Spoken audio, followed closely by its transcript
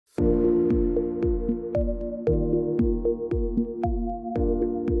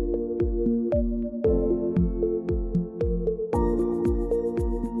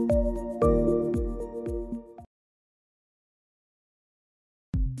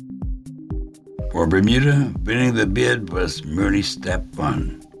For Bermuda, winning the bid was merely step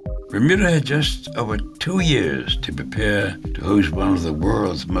one. Bermuda had just over 2 years to prepare to host one of the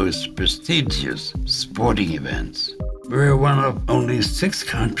world's most prestigious sporting events. We're one of only 6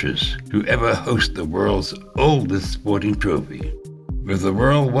 countries to ever host the world's oldest sporting trophy. With the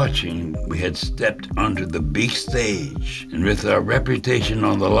world watching, we had stepped onto the big stage, and with our reputation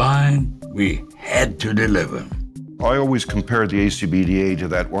on the line, we had to deliver. I always compare the ACBDA to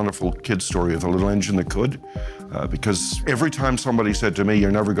that wonderful kid story of the little engine that could, because every time somebody said to me,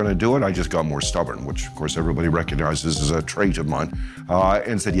 "You're never going to do it," I just got more stubborn, which of course everybody recognizes as a trait of mine,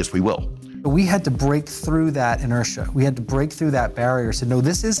 and said, "Yes, we will." We had to break through that inertia. We had to break through that barrier. Said, no,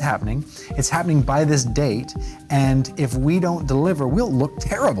 this is happening. It's happening by this date, and if we don't deliver, we'll look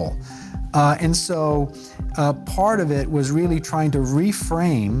terrible. And so part of it was really trying to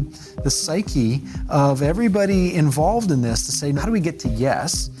reframe the psyche of everybody involved in this to say, how do we get to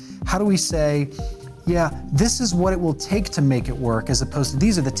yes? How do we say, yeah, this is what it will take to make it work, as opposed to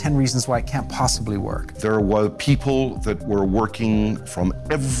these are the 10 reasons why it can't possibly work. There were people that were working from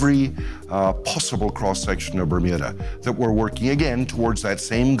every possible cross-section of Bermuda that were working, again, towards that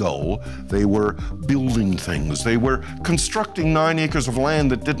same goal. They were building things. They were constructing 9 acres of land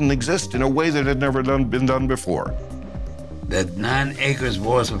that didn't exist in a way that had never been done before. That 9 acres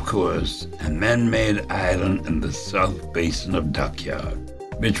was, of course, a man-made island in the south basin of Dockyard,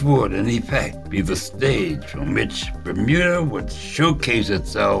 which would, in effect, be the stage from which Bermuda would showcase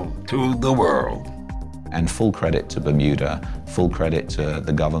itself to the world. And full credit to Bermuda, full credit to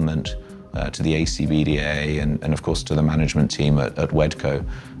the government, to the ACBDA, and of course to the management team at WEDCO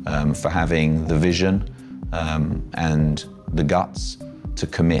for having the vision and the guts to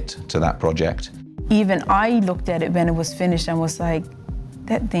commit to that project. Even I looked at it when it was finished and was like,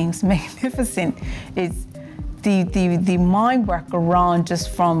 that thing's magnificent. It's the mind work around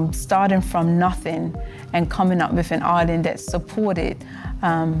just from starting from nothing and coming up with an island that supported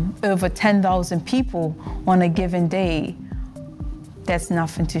over 10,000 people on a given day. That's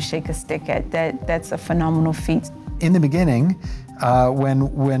nothing to shake a stick at. That's a phenomenal feat. In the beginning,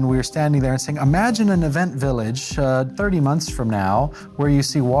 when we were standing there and saying, imagine an event village 30 months from now where you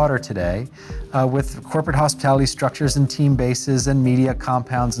see water today with corporate hospitality structures and team bases and media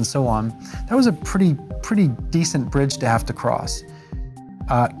compounds and so on. That was a pretty decent bridge to have to cross.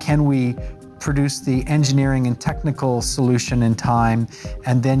 Can we produce the engineering and technical solution in time,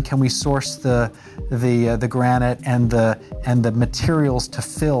 and then can we source the granite and the materials to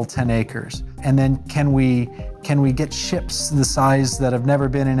fill 10 acres? And then can we get ships the size that have never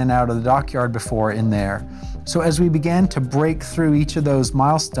been in and out of the dockyard before in there? So as we began to break through each of those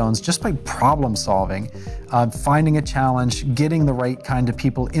milestones, just by problem solving, finding a challenge, getting the right kind of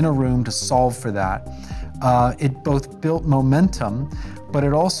people in a room to solve for that, it both built momentum, but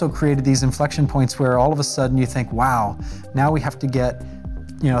it also created these inflection points where all of a sudden you think, wow, now we have to get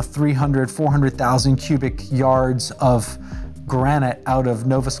 300, 400,000 cubic yards of granite out of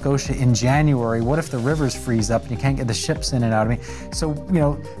Nova Scotia in January. What if the rivers freeze up and you can't get the ships in and out? So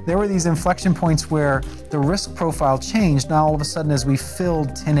there were these inflection points where the risk profile changed. Now all of a sudden, as we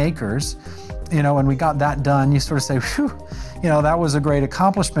filled 10 acres, and we got that done, you sort of say, whew, that was a great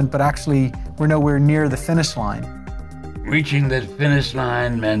accomplishment, but actually we're nowhere near the finish line. Reaching that finish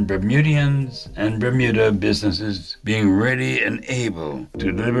line meant Bermudians and Bermuda businesses being ready and able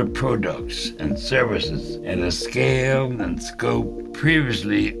to deliver products and services at a scale and scope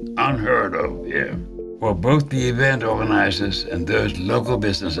previously unheard of here. For both the event organizers and those local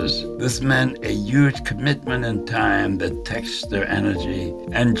businesses, this meant a huge commitment in time that taxed their energy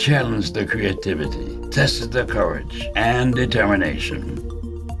and challenged their creativity, tested their courage and determination.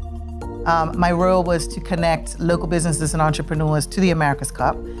 My role was to connect local businesses and entrepreneurs to the America's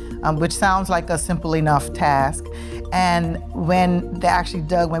Cup, which sounds like a simple enough task. And when we actually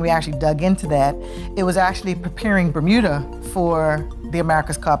dug into that, it was actually preparing Bermuda for the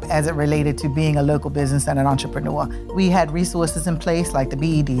America's Cup as it related to being a local business and an entrepreneur. We had resources in place like the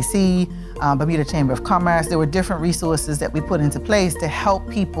BEDC, Bermuda Chamber of Commerce. There were different resources that we put into place to help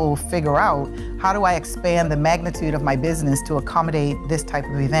people figure out, how do I expand the magnitude of my business to accommodate this type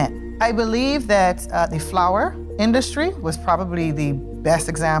of event? I believe that the flower industry was probably the best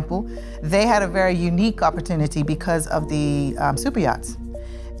example. They had a very unique opportunity because of the super yachts.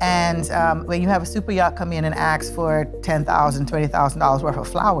 And when you have a super yacht come in and ask for $10,000, $20,000 worth of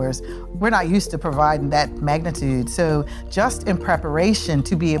flowers, we're not used to providing that magnitude. So just in preparation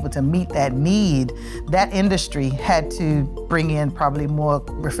to be able to meet that need, that industry had to bring in probably more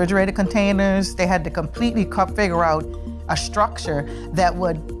refrigerated containers. They had to completely figure out a structure that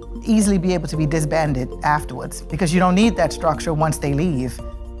would easily be able to be disbanded afterwards, because you don't need that structure once they leave.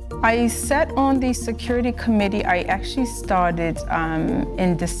 I sat on the security committee. I actually started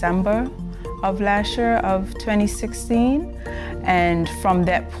in December of last year, of 2016. And from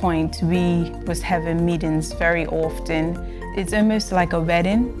that point, we was having meetings very often. It's almost like a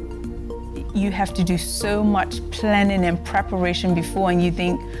wedding. You have to do so much planning and preparation before, and you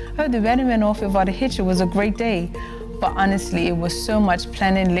think, oh, the wedding went off without a hitch. It was a great day. But honestly, it was so much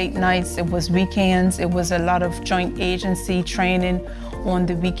planning, late nights, it was weekends, it was a lot of joint agency training on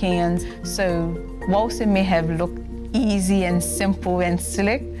the weekends. So whilst it may have looked easy and simple and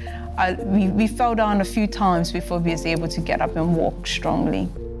slick, we fell down a few times before we was able to get up and walk strongly.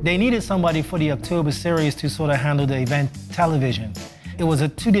 They needed somebody for the October series to sort of handle the event television. It was a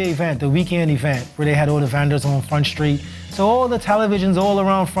 2-day event, the weekend event, where they had all the vendors on Front Street. So all the televisions all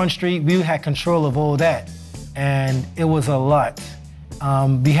around Front Street, we had control of all that. And it was a lot.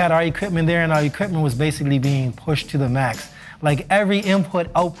 We had our equipment there, and our equipment was basically being pushed to the max. Like every input,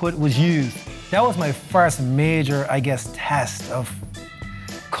 output was used. That was my first major, I guess, test of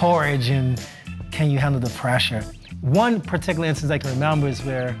courage and can you handle the pressure. One particular instance I can remember is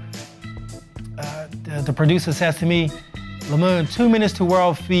where the producer says to me, Lamone, 2 minutes to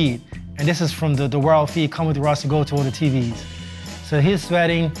world feed. And this is from the world feed coming through us to go to all the TVs. So he's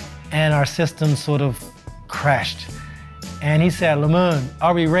sweating, and our system sort of crashed. And he said, Lamone,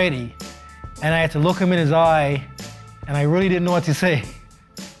 are we ready? And I had to look him in his eye, and I really didn't know what to say.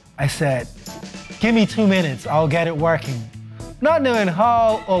 I said, give me 2 minutes, I'll get it working. Not knowing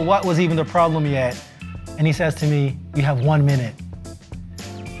how or what was even the problem yet. And he says to me, you have 1 minute.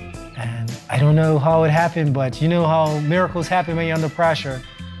 And I don't know how it happened, but you know how miracles happen when you're under pressure.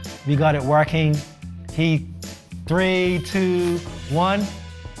 We got it working. 3, 2, 1,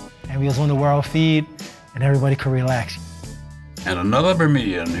 and we was on the world feed, and everybody could relax. And another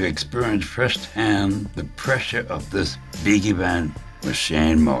Bermudian who experienced firsthand the pressure of this big event was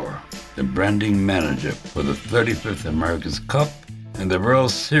Shane Moore, the branding manager for the 35th America's Cup and the World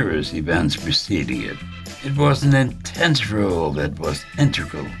Series events preceding it. It was an intense role that was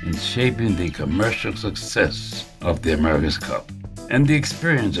integral in shaping the commercial success of the America's Cup and the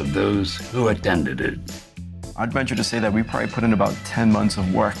experience of those who attended it. I'd venture to say that we probably put in about 10 months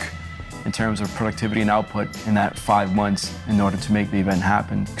of work in terms of productivity and output in that 5 months in order to make the event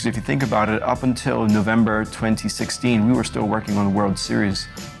happen. Because if you think about it, up until November 2016, we were still working on the World Series.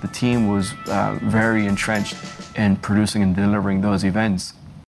 The team was very entrenched in producing and delivering those events.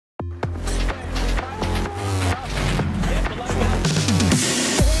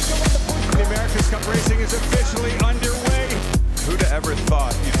 The America's Cup racing is officially underway. Who'd have ever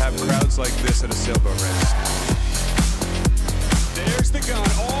thought you'd have crowds like this at a sailboat race? There's the gun,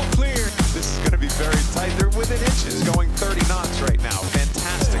 all clear. This is going to be very tight. They're within inches, going 30 knots right now.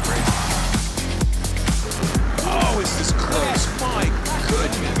 Fantastic race. Oh, is this close? My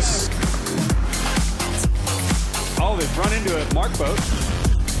goodness. Oh, they've run into a mark boat.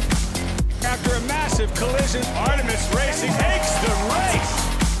 After a massive collision, Artemis Racing takes the race.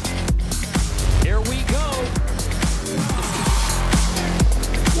 Here we go.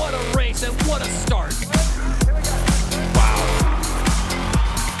 What a race and what a start.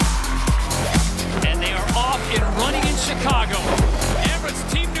 Off and running in Chicago. Everett's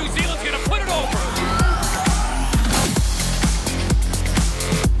Team New Zealand's gonna put it over.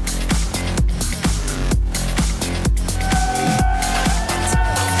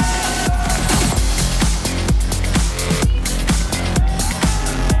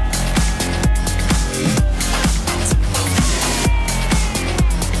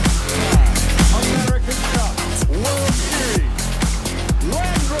 American Cup World Series.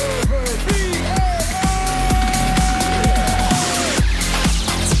 Land Rover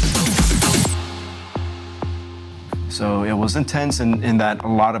So it was intense in that a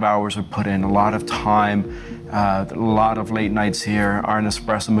lot of hours were put in, a lot of time, a lot of late nights here. Our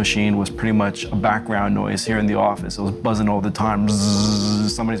Nespresso machine was pretty much a background noise here in the office. It was buzzing all the time.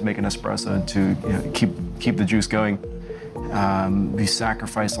 Somebody's making espresso to keep the juice going. We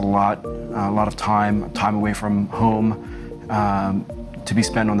sacrificed a lot of time away from home to be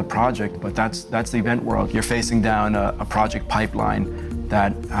spent on the project, but that's the event world. You're facing down a project pipeline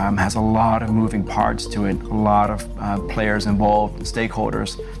that has a lot of moving parts to it, a lot of players involved,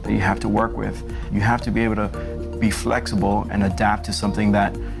 stakeholders that you have to work with. You have to be able to be flexible and adapt to something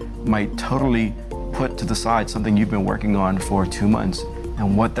that might totally put to the side something you've been working on for 2 months.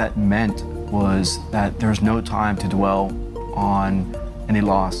 And what that meant was that there's no time to dwell on any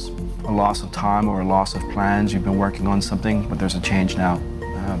loss, a loss of time or a loss of plans. You've been working on something, but there's a change now.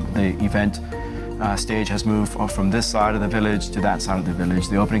 The event stage has moved from this side of the village to that side of the village.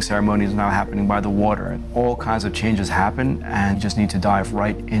 The opening ceremony is now happening by the water. All kinds of changes happen, and you just need to dive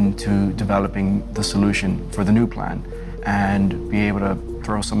right into developing the solution for the new plan and be able to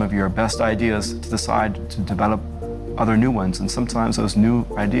throw some of your best ideas to the side to develop other new ones. And sometimes those new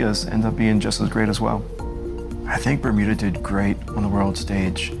ideas end up being just as great as well. I think Bermuda did great on the world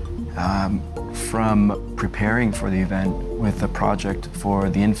stage. From preparing for the event with the project for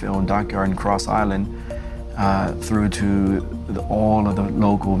the infill dockyard in Cross Island, through to all of the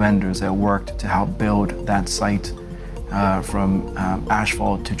local vendors that worked to help build that site, from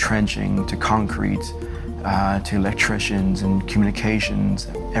asphalt to trenching to concrete to electricians and communications.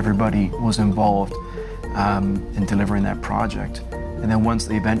 Everybody was involved in delivering that project. And then once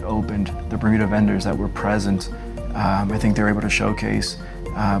the event opened, the Bermuda vendors that were present, I think they were able to showcase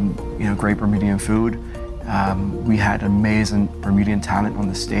great Bermudian food. We had amazing Bermudian talent on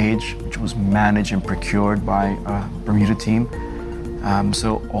the stage, which was managed and procured by a Bermuda team.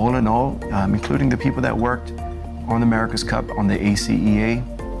 So all in all, including the people that worked on the America's Cup on the ACEA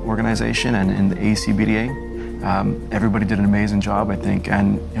organization and in the ACBDA, everybody did an amazing job, I think,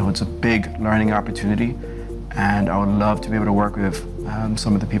 and it was a big learning opportunity. And I would love to be able to work with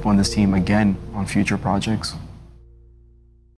some of the people on this team again on future projects.